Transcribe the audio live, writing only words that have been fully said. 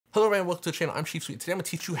Hello everyone, welcome to the channel. I'm Chief Sweet. Today I'm going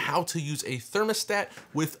to teach you how to use a thermostat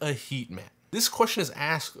with a heat mat. This question is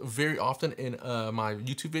asked very often in my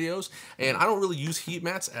YouTube videos, and I don't really use heat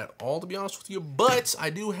mats at all, to be honest with you, but I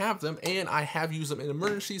do have them, and I have used them in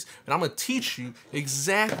emergencies, and I'm going to teach you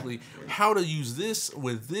exactly how to use this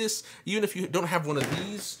with this. Even if you don't have one of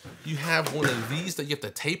these, you have one of these that you have to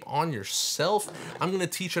tape on yourself. I'm going to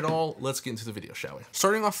teach it all. Let's get into the video, shall we?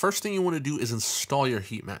 Starting off, first thing you want to do is install your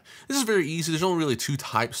heat mat. This is very easy. There's only really two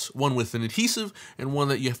types, one with an adhesive and one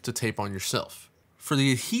that you have to tape on yourself. For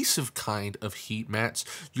the adhesive kind of heat mats,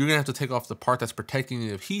 you're gonna have to take off the part that's protecting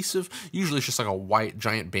the adhesive. Usually it's just like a white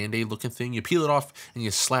giant band-aid looking thing. You peel it off and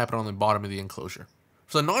you slap it on the bottom of the enclosure.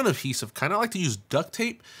 For the non-adhesive kind, I like to use duct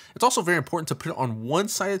tape. It's also very important to put it on one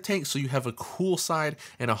side of the tank so you have a cool side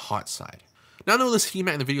and a hot side. Now I know this heat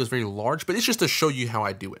mat in the video is very large, but it's just to show you how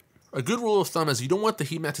I do it. A good rule of thumb is you don't want the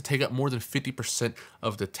heat mat to take up more than 50%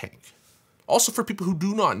 of the tank. Also, for people who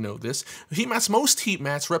do not know this, most heat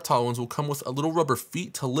mats, reptile ones, will come with a little rubber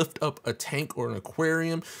feet to lift up a tank or an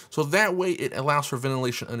aquarium, so that way it allows for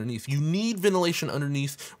ventilation underneath. You need ventilation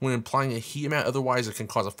underneath when applying a heat mat, otherwise it can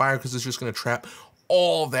cause a fire because it's just going to trap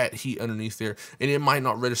all that heat underneath there, and it might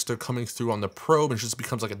not register coming through on the probe, and it just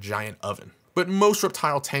becomes like a giant oven. But most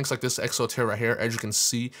reptile tanks like this Exoterra right here, as you can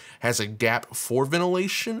see, has a gap for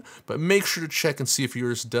ventilation, but make sure to check and see if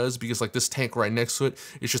yours does, because like this tank right next to it,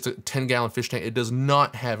 it's just a 10-gallon fish tank. It does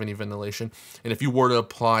not have any ventilation. And if you were to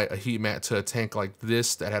apply a heat mat to a tank like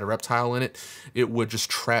this that had a reptile in it, it would just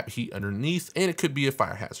trap heat underneath, and it could be a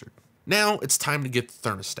fire hazard. Now it's time to get the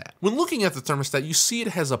thermostat. When looking at the thermostat, you see it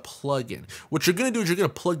has a plug-in. What you're gonna do is you're gonna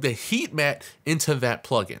plug the heat mat into that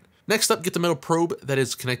plug-in. Next up, get the metal probe that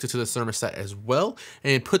is connected to the thermostat as well,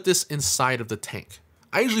 and put this inside of the tank.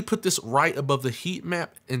 I usually put this right above the heat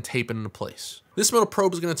mat and tape it into place. This metal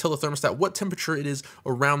probe is going to tell the thermostat what temperature it is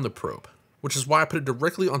around the probe, which is why I put it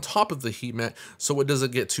directly on top of the heat mat so it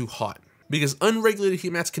doesn't get too hot. Because unregulated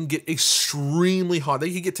heat mats can get extremely hot.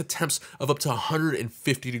 They can get to temps of up to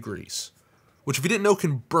 150 degrees, which if you didn't know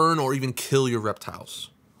can burn or even kill your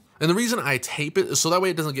reptiles. And the reason I tape it is so that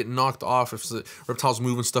way it doesn't get knocked off if the reptile's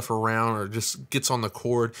moving stuff around or just gets on the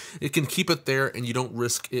cord. It can keep it there and you don't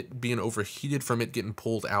risk it being overheated from it getting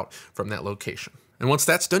pulled out from that location. And once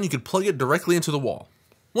that's done, you can plug it directly into the wall.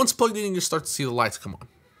 Once plugged in, you start to see the lights come on.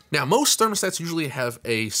 Now, most thermostats usually have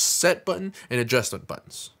a set button and adjustment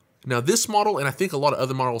buttons. Now this model, and I think a lot of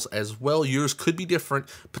other models as well, yours could be different,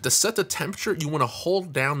 but to set the temperature, you want to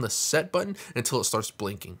hold down the set button until it starts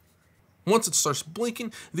blinking. Once it starts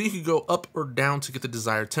blinking, then you can go up or down to get the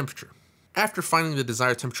desired temperature. After finding the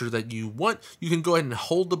desired temperature that you want, you can go ahead and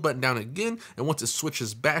hold the button down again, and once it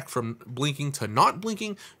switches back from blinking to not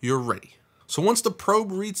blinking, you're ready. So once the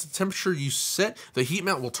probe reads the temperature you set, the heat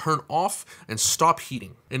mat will turn off and stop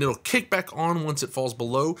heating, and it'll kick back on once it falls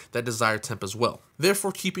below that desired temp as well,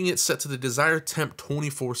 therefore keeping it set to the desired temp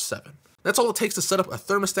 24/7. That's all it takes to set up a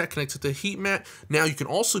thermostat connected to the heat mat. Now you can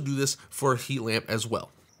also do this for a heat lamp as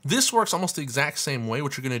well. This works almost the exact same way.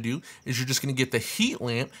 What you're gonna do is you're just gonna get the heat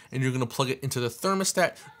lamp and you're gonna plug it into the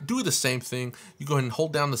thermostat, do the same thing. You go ahead and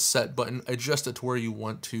hold down the set button, adjust it to where you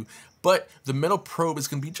want to, but the metal probe is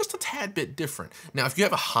gonna be just a tad bit different. Now, if you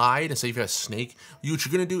have a hide, and say if you have a snake, what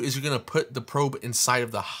you're gonna do is you're gonna put the probe inside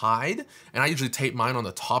of the hide, and I usually tape mine on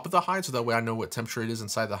the top of the hide so that way I know what temperature it is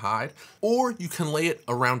inside the hide, or you can lay it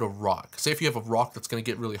around a rock. Say if you have a rock that's gonna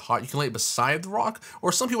get really hot, you can lay it beside the rock,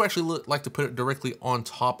 or some people actually like to put it directly on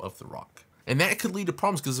top of the rock. And that could lead to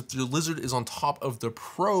problems because if your lizard is on top of the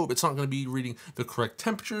probe, it's not going to be reading the correct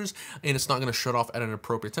temperatures and it's not going to shut off at an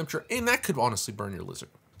appropriate temperature, and that could honestly burn your lizard.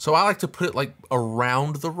 So I like to put it like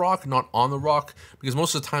around the rock, not on the rock, because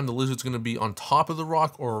most of the time the lizard's going to be on top of the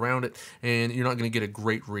rock or around it, and you're not going to get a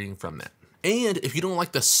great reading from that. And if you don't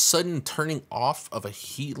like the sudden turning off of a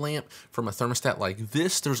heat lamp from a thermostat like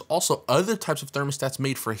this, there's also other types of thermostats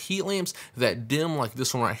made for heat lamps that dim, like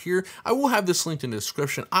this one right here. I will have this linked in the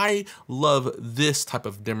description. I love this type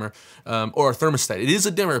of dimmer, or a thermostat. It is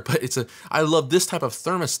a dimmer, but I love this type of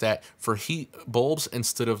thermostat for heat bulbs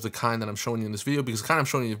instead of the kind that I'm showing you in this video, because the kind I'm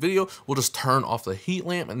showing you in the video will just turn off the heat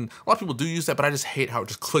lamp. And a lot of people do use that, but I just hate how it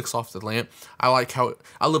just clicks off the lamp. I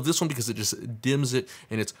love this one because it just dims it,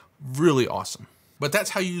 and it's really awesome. But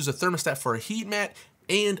that's how you use a thermostat for a heat mat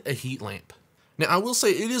and a heat lamp. Now, I will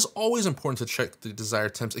say it is always important to check the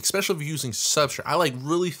desired temps, especially if you're using substrate. I like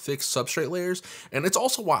really thick substrate layers, and it's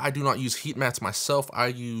also why I do not use heat mats myself. I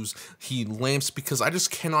use heat lamps because I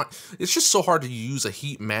just cannot, it's just so hard to use a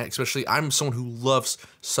heat mat, especially I'm someone who loves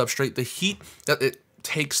substrate. The heat that it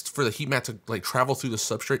takes for the heat mat to like travel through the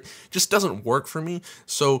substrate just doesn't work for me.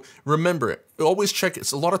 So remember, always check.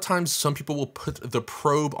 It's a lot of times some people will put the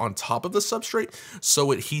probe on top of the substrate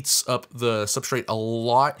so it heats up the substrate a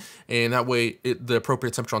lot, and that way the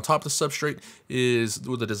appropriate temperature on top of the substrate is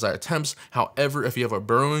with the desired temps. However, if you have a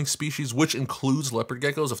burrowing species, which includes leopard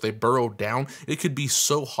geckos, if they burrow down, it could be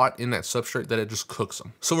so hot in that substrate that it just cooks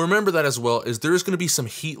them. So remember that as well, is there is going to be some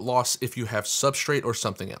heat loss if you have substrate or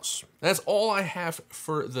something else. That's all I have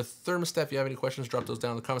for the thermostat. If you have any questions, drop those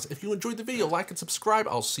down in the comments. If you enjoyed the video, like and subscribe.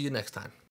 I'll see you next time.